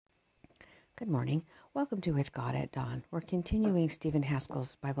Good morning. Welcome to With God at Dawn. We're continuing Stephen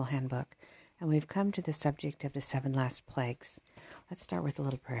Haskell's Bible Handbook, and we've come to the subject of the 7 last plagues. Let's start with a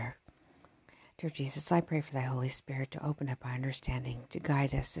little prayer. Dear Jesus, I pray for thy Holy Spirit to open up our understanding, to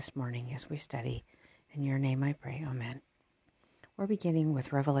guide us this morning as we study. In your name I pray, amen. We're beginning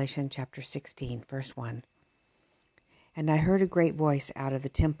with Revelation chapter 16, verse 1. And I heard a great voice out of the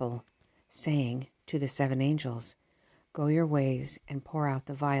temple, saying to the 7 angels, Go your ways and pour out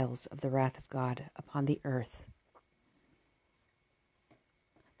the vials of the wrath of God upon the earth.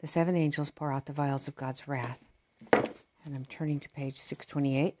 The 7 angels pour out the vials of God's wrath. And I'm turning to page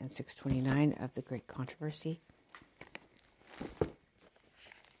 628 and 629 of the Great Controversy.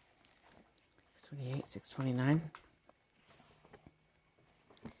 628, 629.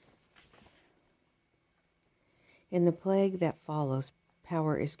 In the plague that follows,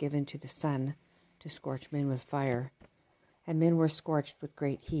 power is given to the sun to scorch men with fire, and men were scorched with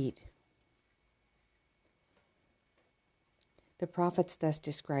great heat. The prophets thus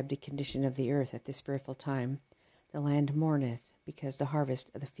describe the condition of the earth at this fearful time. The land mourneth, because the harvest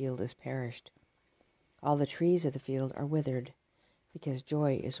of the field is perished. All the trees of the field are withered, because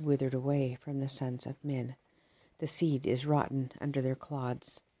joy is withered away from the sons of men. The seed is rotten under their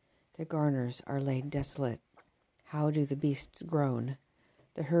clods. The garners are laid desolate. How do the beasts groan?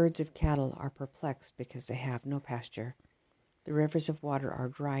 The herds of cattle are perplexed, because they have no pasture. The rivers of water are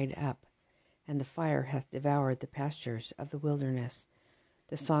dried up, and the fire hath devoured the pastures of the wilderness.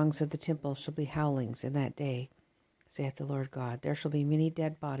 The songs of the temple shall be howlings in that day, saith the Lord God. There shall be many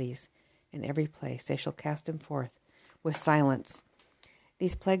dead bodies in every place. They shall cast them forth with silence.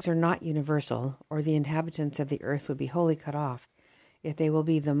 These plagues are not universal, or the inhabitants of the earth would be wholly cut off, yet they will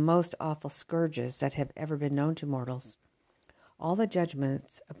be the most awful scourges that have ever been known to mortals. All the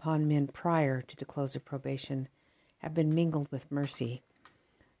judgments upon men prior to the close of probation have been mingled with mercy.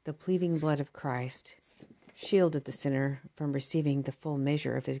 The pleading blood of Christ shielded the sinner from receiving the full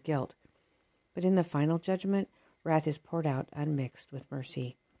measure of his guilt. But in the final judgment, wrath is poured out unmixed with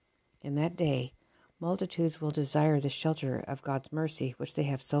mercy. In that day, multitudes will desire the shelter of God's mercy, which they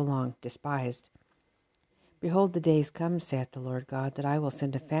have so long despised. Behold, the days come, saith the Lord God, that I will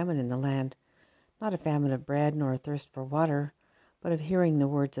send a famine in the land, not a famine of bread, nor a thirst for water, but of hearing the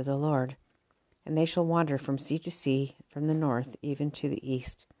words of the Lord. And they shall wander from sea to sea, from the north even to the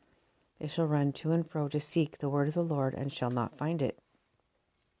east. They shall run to and fro to seek the word of the Lord, and shall not find it.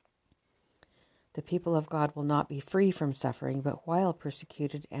 The people of God will not be free from suffering, but while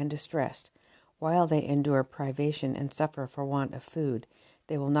persecuted and distressed, while they endure privation and suffer for want of food,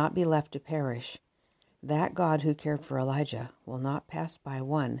 they will not be left to perish. That God who cared for Elijah will not pass by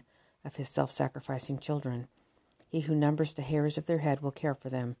one of his self-sacrificing children. He who numbers the hairs of their head will care for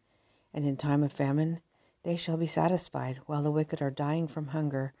them. And in time of famine they shall be satisfied, while the wicked are dying from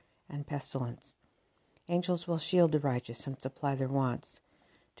hunger and pestilence. Angels will shield the righteous and supply their wants.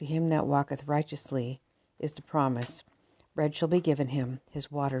 To him that walketh righteously is the promise. Bread shall be given him, his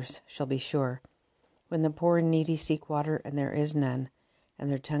waters shall be sure. When the poor and needy seek water, and there is none,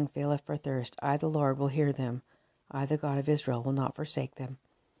 and their tongue faileth for thirst, I, the Lord, will hear them. I, the God of Israel, will not forsake them.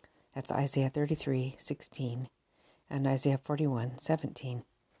 That's Isaiah 33:16 and Isaiah 41:17.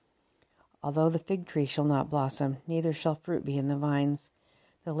 Although the fig tree shall not blossom, neither shall fruit be in the vines,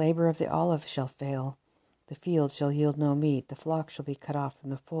 the labor of the olive shall fail. The field shall yield no meat, the flock shall be cut off from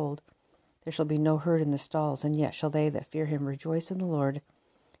the fold. There shall be no herd in the stalls, and yet shall they that fear him rejoice in the Lord,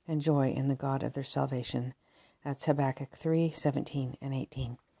 and joy in the God of their salvation. That's Habakkuk 3:17 and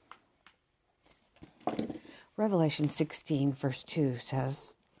 18. Revelation 16, verse 2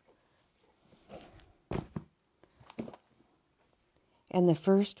 says, And the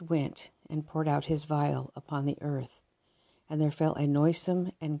first went and poured out his vial upon the earth, and there fell a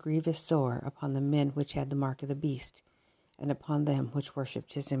noisome and grievous sore upon the men which had the mark of the beast, and upon them which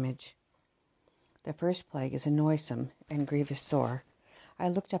worshipped his image. The first plague is a noisome and grievous sore. I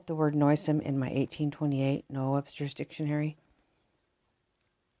looked up the word noisome in my 1828 Noah Webster's dictionary,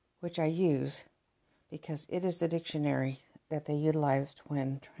 which I use because it is the dictionary that they utilized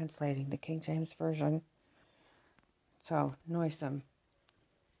when translating the King James Version. So, noisome.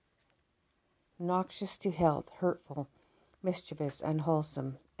 Noxious to health, hurtful, mischievous,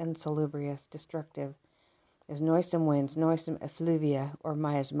 unwholesome, insalubrious, destructive, as noisome winds, noisome effluvia or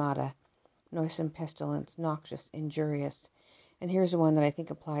miasmata, noisome pestilence, noxious, injurious. And here's the one that I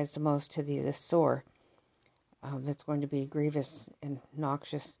think applies the most to this sore. That's going to be grievous and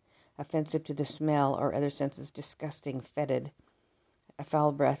noxious, offensive to the smell or other senses, disgusting, fetid. A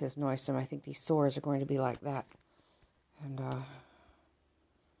foul breath is noisome. I think these sores are going to be like that. And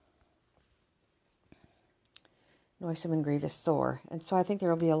noisome and grievous sore. And so I think there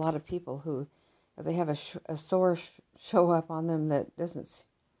will be a lot of people who, if they have a sore show up on them that doesn't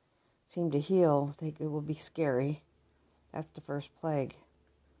seem to heal, it will be scary. That's the first plague.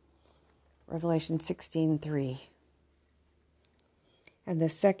 Revelation 16:3. And the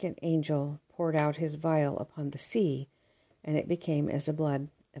second angel poured out his vial upon the sea, and it became as the blood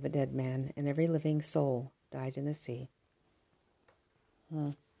of a dead man, and every living soul died in the sea.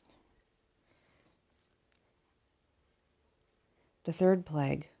 The second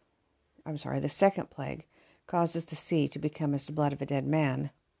plague causes the sea to become as the blood of a dead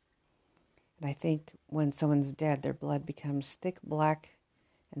man. And I think when someone's dead, their blood becomes thick, black,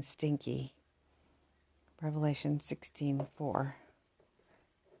 and stinky. Revelation 16:4.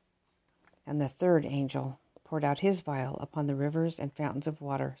 And the third angel poured out his vial upon the rivers and fountains of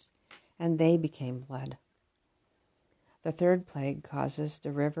waters, and they became blood. The third plague causes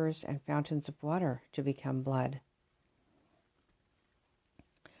the rivers and fountains of water to become blood.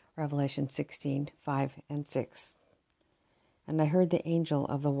 Revelation 16:5 and 6. And I heard the angel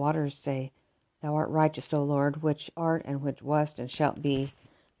of the waters say, Thou art righteous, O Lord, which art and which wast and shalt be,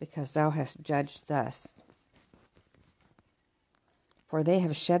 because thou hast judged thus. For they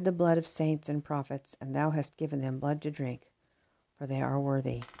have shed the blood of saints and prophets, and thou hast given them blood to drink, for they are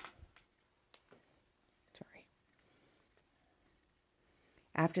worthy.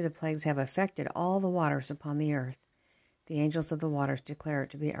 After the plagues have affected all the waters upon the earth, the angels of the waters declare it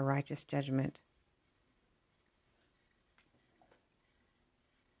to be a righteous judgment.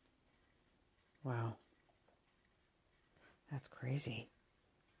 Wow. That's crazy.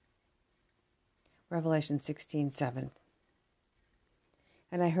 Revelation 16:7.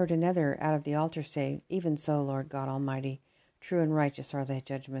 And I heard another out of the altar say, Even so, Lord God Almighty, true and righteous are thy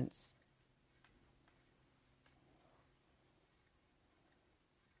judgments.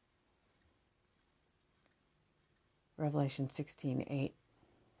 Revelation 16:8.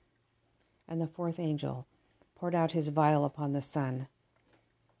 And the fourth angel poured out his vial upon the sun,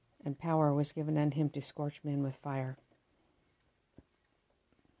 and power was given unto him to scorch men with fire.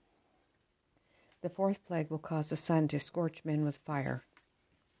 The fourth plague will cause the sun to scorch men with fire.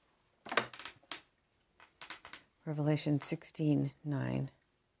 Revelation 16:9.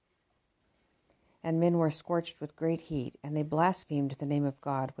 And men were scorched with great heat, and they blasphemed the name of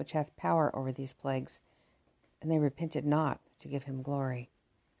God, which hath power over these plagues, and they repented not to give him glory.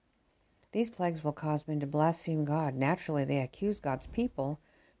 These plagues will cause men to blaspheme God. Naturally, they accuse God's people,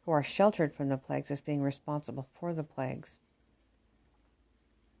 who are sheltered from the plagues, as being responsible for the plagues.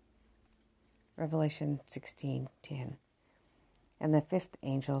 Revelation 16:10. And the fifth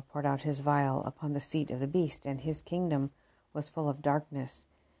angel poured out his vial upon the seat of the beast, and his kingdom was full of darkness,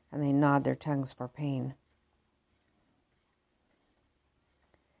 and they gnawed their tongues for pain.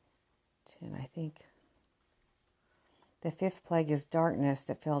 10, I think. The fifth plague is darkness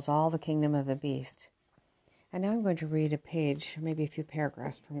that fills all the kingdom of the beast. And now I'm going to read a page, maybe a few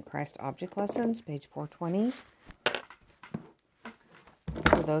paragraphs from Christ Object Lessons, page 420.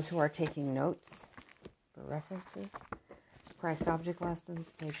 For those who are taking notes for references. Christ Object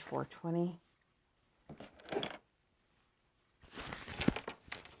Lessons, page 420.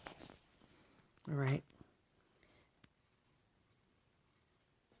 All right.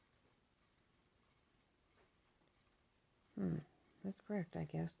 That's correct, I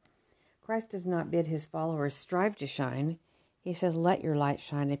guess. Christ does not bid his followers strive to shine. He says, let your light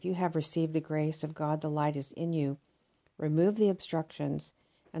shine. If you have received the grace of God, the light is in you. Remove the obstructions,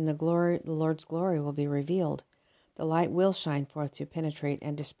 and the Lord's glory will be revealed. The light will shine forth to penetrate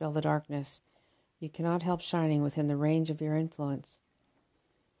and dispel the darkness. You cannot help shining within the range of your influence.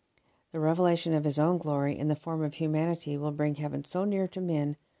 The revelation of his own glory in the form of humanity will bring heaven so near to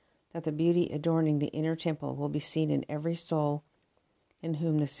men that the beauty adorning the inner temple will be seen in every soul in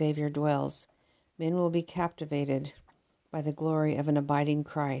whom the Savior dwells. Men will be captivated by the glory of an abiding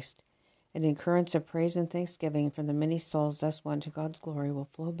Christ, and in currents of praise and thanksgiving from the many souls thus won to God's glory will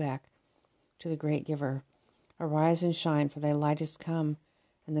flow back to the great giver. Arise and shine, for thy light is come,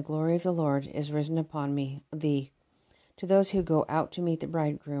 and the glory of the Lord is risen upon thee. To those who go out to meet the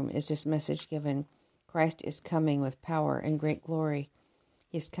bridegroom is this message given. Christ is coming with power and great glory.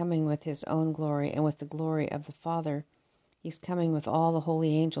 He is coming with his own glory and with the glory of the Father. He is coming with all the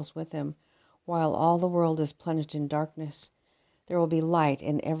holy angels with him. While all the world is plunged in darkness, there will be light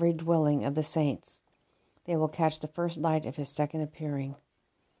in every dwelling of the saints. They will catch the first light of his second appearing.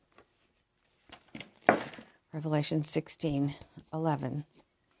 Revelation 16:11.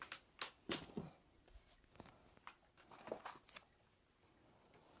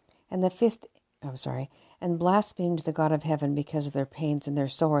 And blasphemed the God of heaven because of their pains and their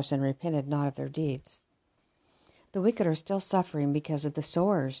sores, and repented not of their deeds. The wicked are still suffering because of the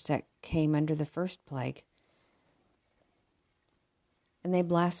sores that came under the first plague. And they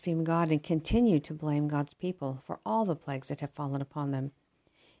blaspheme God and continue to blame God's people for all the plagues that have fallen upon them.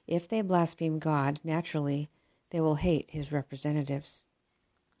 If they blaspheme God, naturally, they will hate his representatives.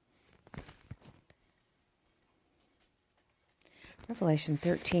 Revelation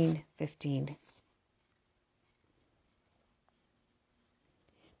 13:15.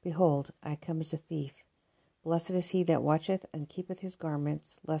 Behold, I come as a thief. Blessed is he that watcheth and keepeth his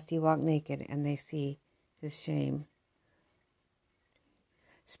garments, lest he walk naked, and they see his shame.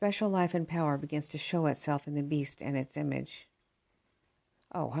 Special life and power begins to show itself in the beast and its image.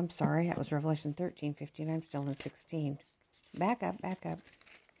 Oh, I'm sorry. That was Revelation 13:15. I'm still in 16. Back up.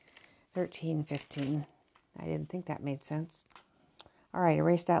 13:15. I didn't think that made sense. All right,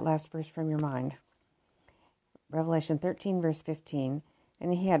 erase that last verse from your mind. Revelation 13, verse 15.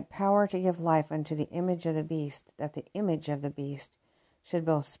 And he had power to give life unto the image of the beast, that the image of the beast should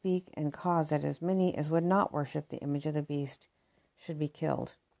both speak and cause that as many as would not worship the image of the beast should be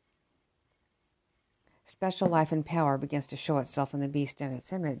killed. Special life and power begins to show itself in the beast and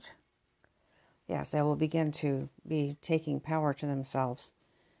its image. Yes, they will begin to be taking power to themselves,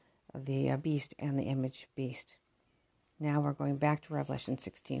 the beast and the image beast. Now we're going back to Revelation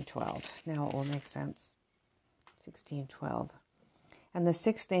 16:12. Now it will make sense. 16:12. And the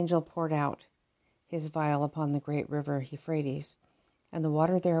sixth angel poured out his vial upon the great river Euphrates, and the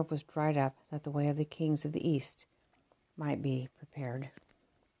water thereof was dried up, that the way of the kings of the east might be prepared.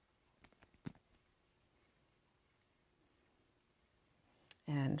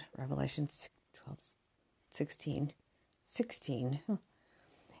 And Revelation 16.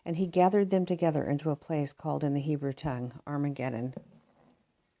 And he gathered them together into a place called in the Hebrew tongue Armageddon.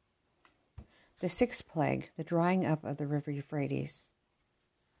 The sixth plague, the drying up of the river Euphrates.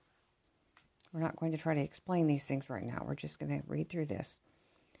 We're not going to try to explain these things right now. We're just going to read through this.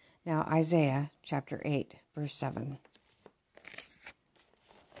 Now, Isaiah chapter 8, verse 7.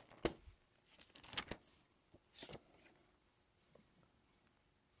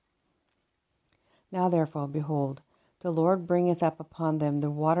 Now therefore, behold, the Lord bringeth up upon them the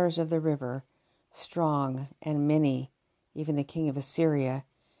waters of the river, strong and many, even the king of Assyria,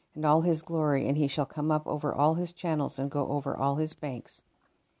 and all his glory, and he shall come up over all his channels and go over all his banks.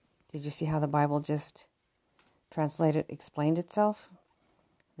 Did you see how the Bible just explained itself?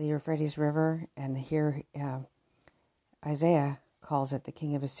 The Euphrates River, and here Isaiah calls it the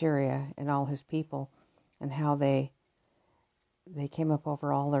king of Assyria and all his people, and how they came up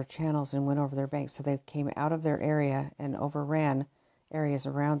over all their channels and went over their banks. So they came out of their area and overran areas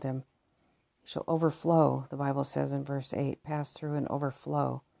around them. Shall overflow, the Bible says in verse 8, pass through and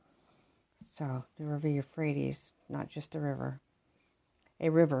overflow. So the river Euphrates, not just the river. A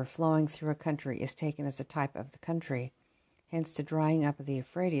river flowing through a country is taken as a type of the country. Hence, the drying up of the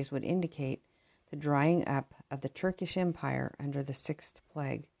Euphrates would indicate the drying up of the Turkish Empire under the sixth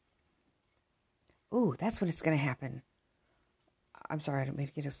plague. Ooh, that's what it's going to happen. I'm sorry, I don't mean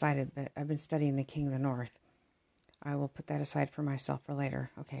to get excited, but I've been studying the King of the North. I will put that aside for myself for later.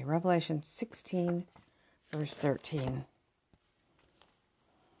 Okay, Revelation 16, verse 13.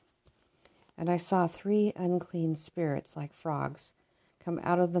 And I saw 3 unclean spirits like frogs come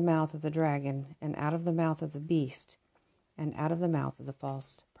out of the mouth of the dragon, and out of the mouth of the beast, and out of the mouth of the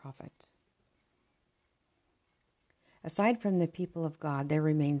false prophet. Aside from the people of God, there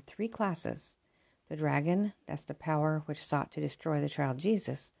remain 3 classes. The dragon, that's the power which sought to destroy the child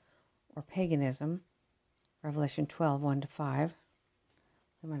Jesus, or paganism, Revelation 12, 1-5.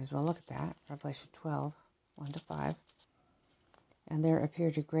 We might as well look at that, Revelation 12, 1-5. And there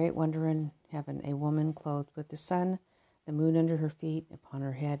appeared a great wonder in heaven, a woman clothed with the sun, the moon under her feet, upon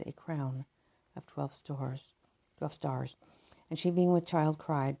her head a crown of 12 stars. And she being with child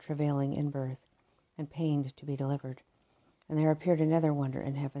cried, travailing in birth, and pained to be delivered. And there appeared another wonder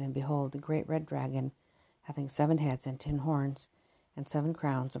in heaven, and behold, the great red dragon, having 7 heads and 10 horns, and 7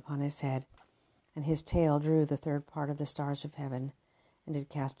 crowns upon his head, and his tail drew the third part of the stars of heaven, and did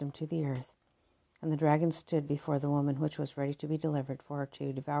cast them to the earth. And the dragon stood before the woman which was ready to be delivered, for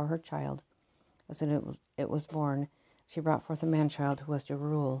to devour her child. As soon as it was born, she brought forth a man-child who was to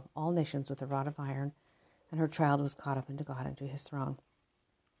rule all nations with a rod of iron, and her child was caught up into God, into his throne.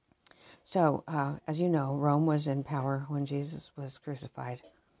 So, as you know, Rome was in power when Jesus was crucified.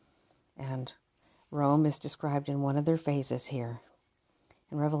 And Rome is described in one of their phases here.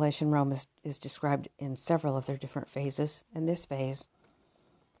 In Revelation, Rome is described in several of their different phases. In this phase,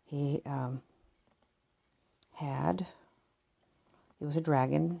 he was a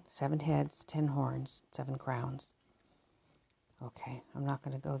dragon, 7 heads, 10 horns, 7 crowns. Okay, I'm not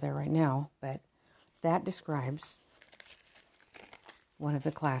going to go there right now, but that describes one of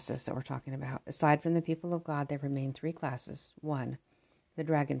the classes that we're talking about. Aside from the people of God, there remain three classes. One, the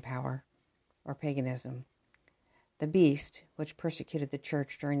dragon power, or paganism. The beast, which persecuted the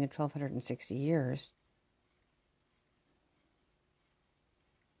church during the 1260 years.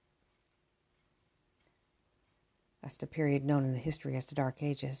 That's the period known in the history as the Dark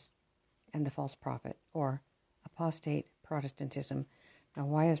Ages. And the false prophet, or apostate Protestantism. Now,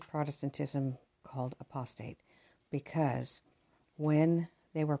 why is Protestantism called apostate? Because when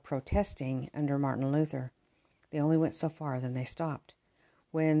they were protesting under Martin Luther, they only went so far, then they stopped.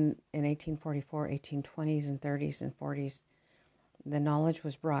 When in 1844, 1820s and 30s and 40s, the knowledge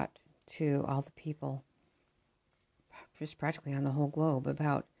was brought to all the people, just practically on the whole globe,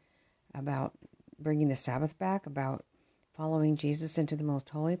 about bringing the Sabbath back, about following Jesus into the most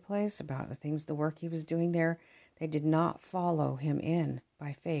holy place, about the things, the work he was doing there. They did not follow him in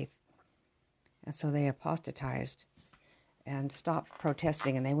by faith. And so they apostatized and stopped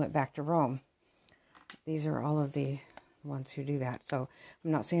protesting, and they went back to Rome. These are all of the ones who do that. So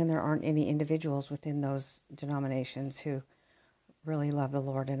I'm not saying there aren't any individuals within those denominations who really love the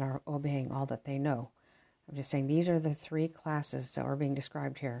Lord and are obeying all that they know. I'm just saying these are the three classes that are being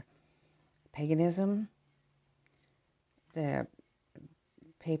described here. Paganism, the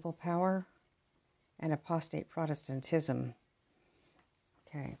papal power, and apostate Protestantism.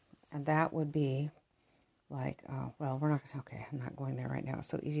 Okay, and that would be like, well, we're not, okay, I'm not going there right now. It's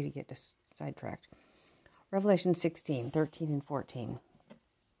so easy to get sidetracked. Revelation 16, 13 and 14.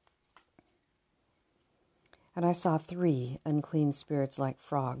 And I saw 3 unclean spirits like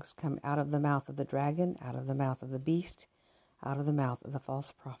frogs come out of the mouth of the dragon, out of the mouth of the beast, out of the mouth of the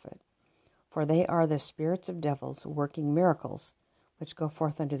false prophet. For they are the spirits of devils working miracles, which go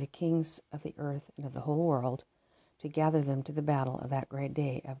forth unto the kings of the earth and of the whole world, to gather them to the battle of that great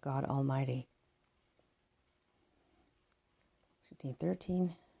day of God Almighty. 16,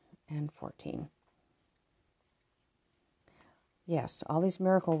 13 and 14. Yes, all these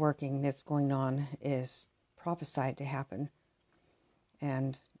miracle working that's going on is prophesied to happen.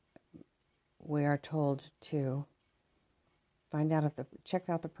 And we are told to check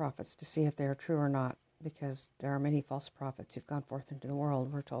out the prophets to see if they are true or not, because there are many false prophets who've gone forth into the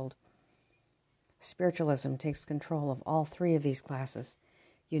world, we're told. Spiritualism takes control of all 3 of these classes,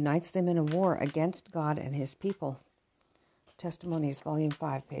 unites them in a war against God and his people. Testimonies, Volume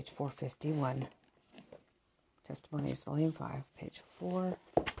 5, page 451. Testimonies, Volume 5, page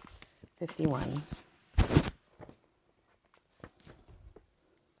 451.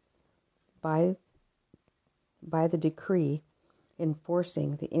 By the decree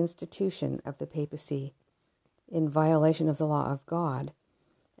enforcing the institution of the papacy in violation of the law of God,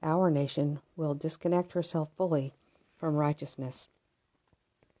 our nation will disconnect herself fully from righteousness.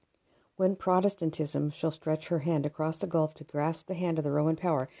 When Protestantism shall stretch her hand across the gulf to grasp the hand of the Roman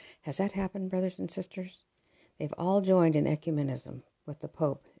power, has that happened, brothers and sisters? They've all joined in ecumenism with the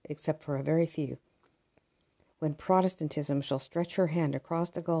Pope, except for a very few. When Protestantism shall stretch her hand across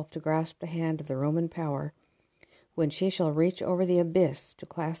the gulf to grasp the hand of the Roman power, when she shall reach over the abyss to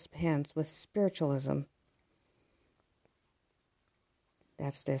clasp hands with spiritualism.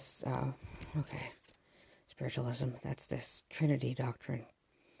 That's this, spiritualism, that's this Trinity doctrine.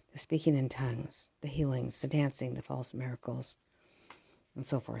 The speaking in tongues, the healings, the dancing, the false miracles, and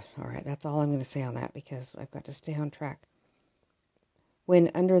so forth. All right, that's all I'm going to say on that, because I've got to stay on track.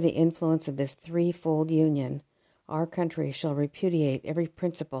 When under the influence of this threefold union, our country shall repudiate every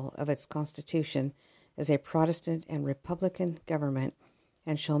principle of its constitution as a Protestant and Republican government,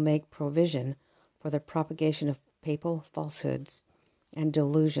 and shall make provision for the propagation of papal falsehoods and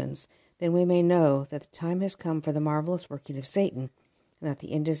delusions, then we may know that the time has come for the marvelous working of Satan, and that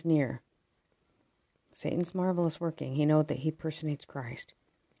the end is near. Satan's marvelous working. He knows that he personates Christ.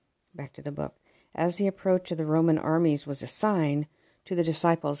 Back to the book. As the approach of the Roman armies was a sign to the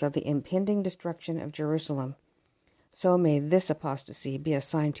disciples of the impending destruction of Jerusalem, so may this apostasy be a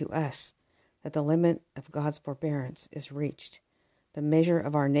sign to us that the limit of God's forbearance is reached. The measure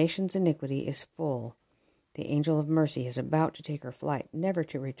of our nation's iniquity is full. The angel of mercy is about to take her flight, never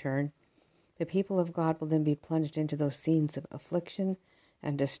to return. The people of God will then be plunged into those scenes of affliction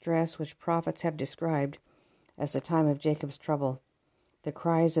and distress which prophets have described as the time of Jacob's trouble. The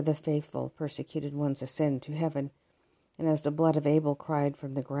cries of the faithful persecuted ones ascend to heaven, and as the blood of Abel cried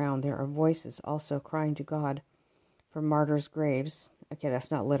from the ground, there are voices also crying to God from martyrs' graves. Okay,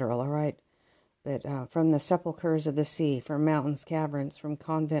 that's not literal, all right? But from the sepulchres of the sea, from mountains, caverns, from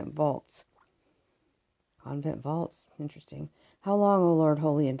convent vaults. Convent vaults, interesting. How long, O Lord,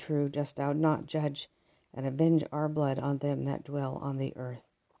 holy and true, dost thou not judge and avenge our blood on them that dwell on the earth?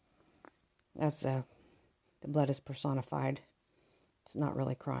 That's The blood is personified. It's not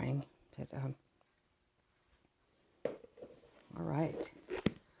really crying. But, all right.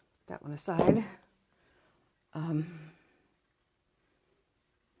 Put that one aside.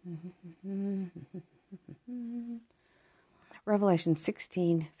 Revelation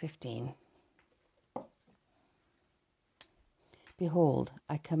 16:15. Behold,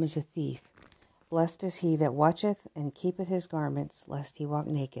 I come as a thief. Blessed is he that watcheth and keepeth his garments, lest he walk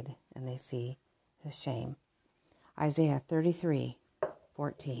naked, and they see his shame. Isaiah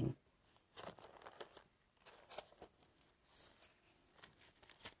 33:14.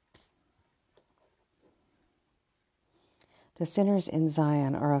 The sinners in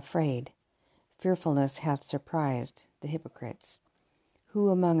Zion are afraid. Fearfulness hath surprised the hypocrites. Who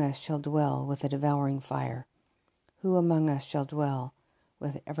among us shall dwell with a devouring fire? Who among us shall dwell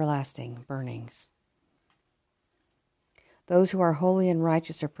with everlasting burnings? Those who are holy and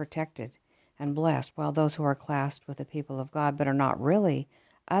righteous are protected and blessed, while those who are classed with the people of God but are not really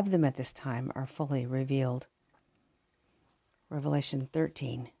of them at this time are fully revealed. Revelation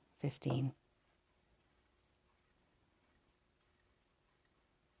 13:15.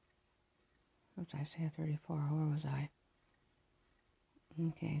 Isaiah 34, where was I?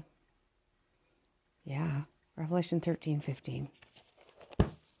 Okay. Yeah, Revelation 13:15.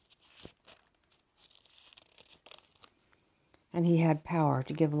 And he had power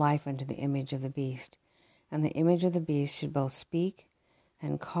to give life unto the image of the beast, and the image of the beast should both speak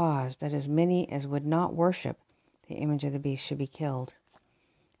and cause that as many as would not worship the image of the beast should be killed.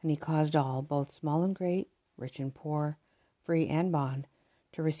 And he caused all, both small and great, rich and poor, free and bond,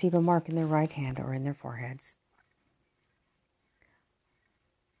 to receive a mark in their right hand or in their foreheads.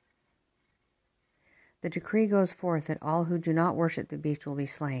 The decree goes forth that all who do not worship the beast will be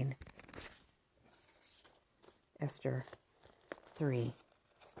slain. Esther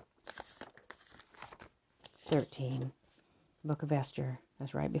 3:13. Book of Esther.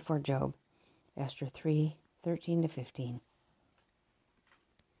 That's right before Job. Esther 3:13-15.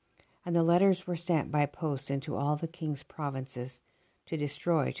 And the letters were sent by post into all the king's provinces, to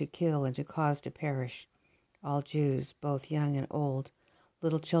destroy, to kill, and to cause to perish all Jews, both young and old,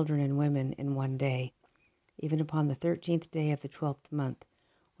 little children and women, in one day, even upon the 13th day of the 12th month,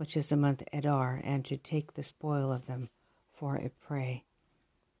 which is the month Adar, and to take the spoil of them for a prey.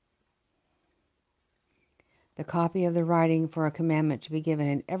 The copy of the writing for a commandment to be given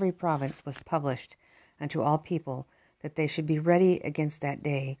in every province was published unto all people, that they should be ready against that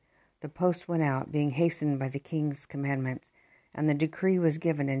day. The post went out, being hastened by the king's commandments, and the decree was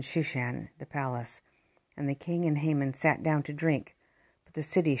given in Shushan, the palace. And the king and Haman sat down to drink, but the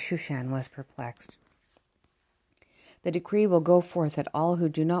city Shushan was perplexed. The decree will go forth that all who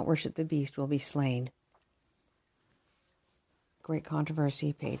do not worship the beast will be slain. Great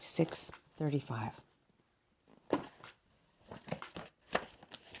Controversy, page 635.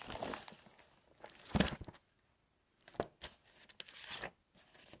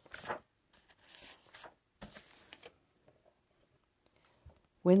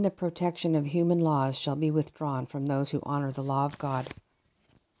 When the protection of human laws shall be withdrawn from those who honor the law of God,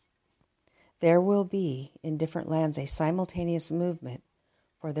 there will be in different lands a simultaneous movement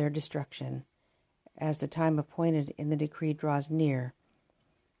for their destruction. As the time appointed in the decree draws near,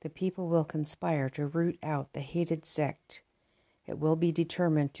 the people will conspire to root out the hated sect. It will be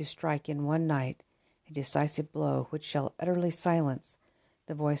determined to strike in one night a decisive blow which shall utterly silence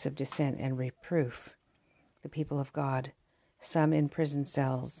the voice of dissent and reproof. The people of God, some in prison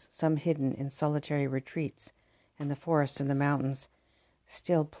cells, some hidden in solitary retreats in the forests and the mountains,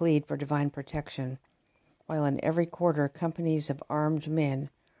 still plead for divine protection, while in every quarter companies of armed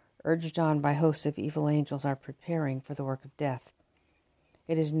men, urged on by hosts of evil angels, are preparing for the work of death.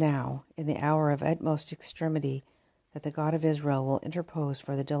 It is now, in the hour of utmost extremity, that the God of Israel will interpose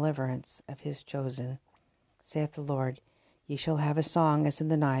for the deliverance of his chosen. Saith the Lord, Ye shall have a song as in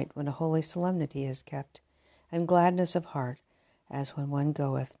the night, when a holy solemnity is kept, and gladness of heart, as when one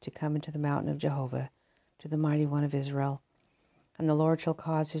goeth to come into the mountain of Jehovah, to the mighty one of Israel. And the Lord shall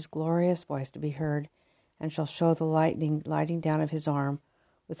cause his glorious voice to be heard, and shall show the lighting down of his arm,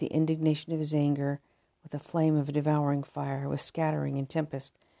 with the indignation of his anger, with the flame of a devouring fire, with scattering and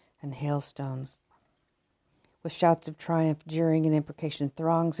tempest and hailstones. With shouts of triumph, jeering, and imprecation,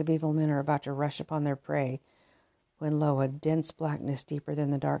 throngs of evil men are about to rush upon their prey, when lo, a dense blackness deeper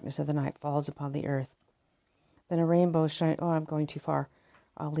than the darkness of the night falls upon the earth. Then a rainbow shines. Oh, I'm going too far.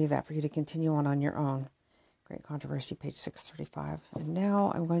 I'll leave that for you to continue on your own. Great Controversy, page 635. And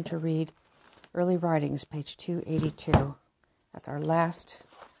now I'm going to read Early Writings, page 282. That's our last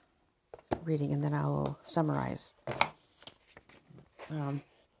reading, and then I will summarize the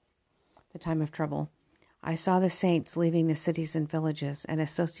time of trouble. I saw the saints leaving the cities and villages and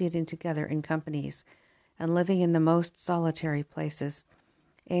associating together in companies and living in the most solitary places.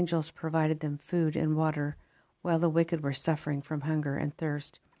 Angels provided them food and water, while the wicked were suffering from hunger and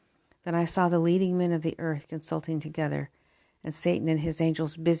thirst. Then I saw the leading men of the earth consulting together, and Satan and his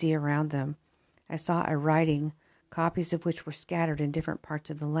angels busy around them. I saw a writing, copies of which were scattered in different parts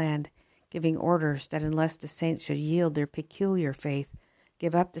of the land, giving orders that unless the saints should yield their peculiar faith,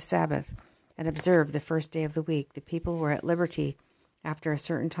 give up the Sabbath, and observe the first day of the week, the people were at liberty after a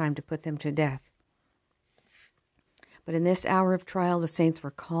certain time to put them to death. But in this hour of trial the saints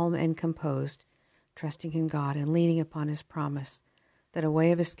were calm and composed, trusting in God and leaning upon his promise that a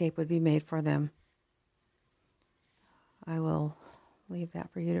way of escape would be made for them. I will leave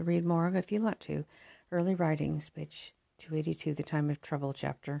that for you to read more of if you want to. Early Writings, page 282, the Time of Trouble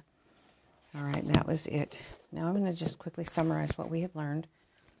chapter. All right, and that was it. Now I'm going to just quickly summarize what we have learned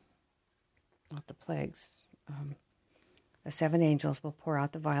about the plagues. The 7 angels will pour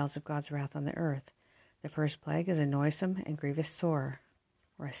out the vials of God's wrath on the earth. The first plague is a noisome and grievous sore,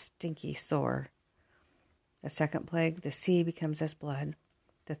 or a stinky sore. The second plague, the sea becomes as blood.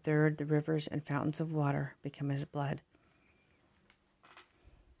 The third, the rivers and fountains of water become as blood.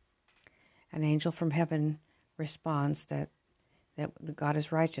 An angel from heaven responds that God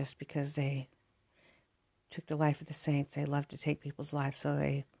is righteous because they took the life of the saints. They love to take people's lives, so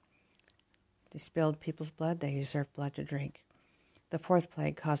they spilled people's blood. They deserve blood to drink. The fourth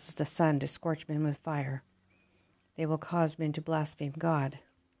plague causes the sun to scorch men with fire. They will cause men to blaspheme God.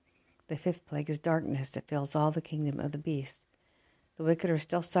 The fifth plague is darkness that fills all the kingdom of the beast. The wicked are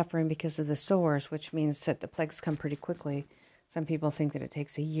still suffering because of the sores, which means that the plagues come pretty quickly. Some people think that it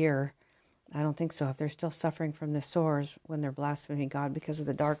takes a year. I don't think so. If they're still suffering from the sores when they're blaspheming God because of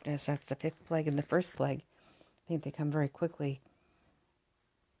the darkness, that's the fifth plague and the first plague. I think they come very quickly.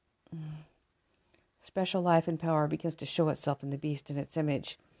 Special life and power begins to show itself in the beast and its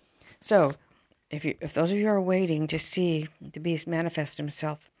image. So, if those of you are waiting to see the beast manifest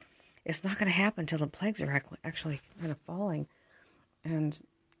himself, it's not going to happen until the plagues are actually kind of falling. And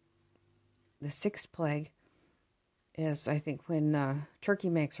the sixth plague is, I think, when Turkey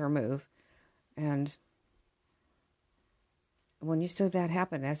makes her move. And when you see that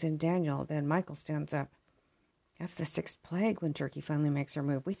happen, as in Daniel, then Michael stands up. That's the sixth plague when Turkey finally makes her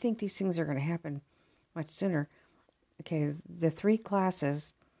move. We think these things are going to happen much sooner. Okay, the 3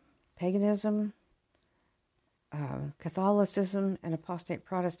 classes, paganism, Catholicism, and apostate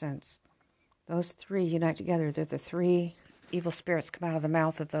Protestants, those 3 unite together. They're the 3 evil spirits come out of the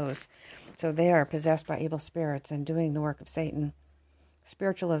mouth of those. So they are possessed by evil spirits and doing the work of Satan.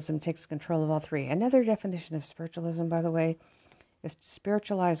 Spiritualism takes control of all 3. Another definition of spiritualism, by the way, is to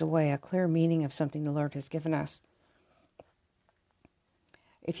spiritualize away a clear meaning of something the Lord has given us.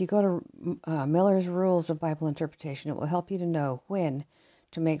 If you go to Miller's Rules of Bible Interpretation, it will help you to know when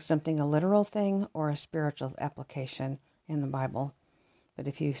to make something a literal thing or a spiritual application in the Bible. But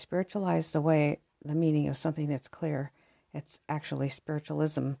if you spiritualize the meaning of something that's clear, it's actually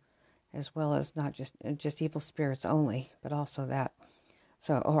spiritualism, as well as not just evil spirits only, but also that.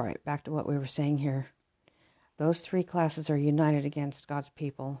 So, all right, back to what we were saying here. Those 3 classes are united against God's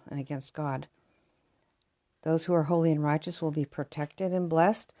people and against God. Those who are holy and righteous will be protected and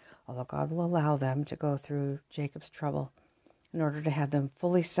blessed, although God will allow them to go through Jacob's trouble in order to have them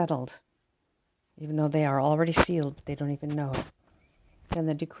fully settled, even though they are already sealed, but they don't even know it. Then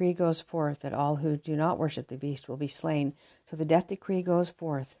the decree goes forth that all who do not worship the beast will be slain. So the death decree goes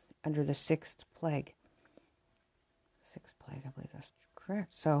forth under the 6th plague. 6th plague, I believe that's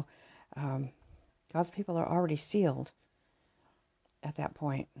correct. So God's people are already sealed at that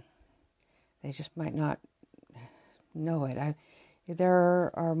point. They just might not know it.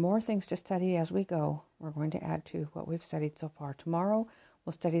 There are more things to study as we go. We're going to add to what we've studied so far. Tomorrow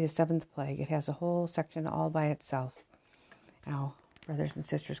we'll study the 7th plague. It has a whole section all by itself. Now, brothers and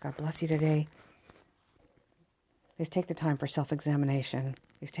sisters, God bless you today. Please take the time for self-examination.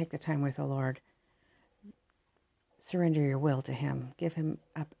 Please take the time with the Lord. Surrender your will to Him. Give Him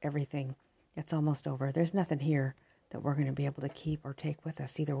up everything. It's almost over. There's nothing here that we're going to be able to keep or take with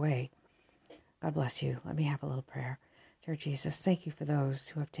us either way. God bless you. Let me have a little prayer. Dear Jesus, thank you for those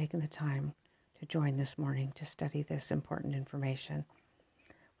who have taken the time to join this morning to study this important information.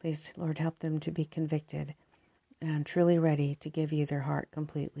 Please, Lord, help them to be convicted and truly ready to give you their heart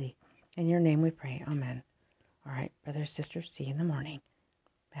completely. In your name we pray. Amen. All right, brothers, sisters, see you in the morning.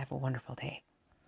 Have a wonderful day.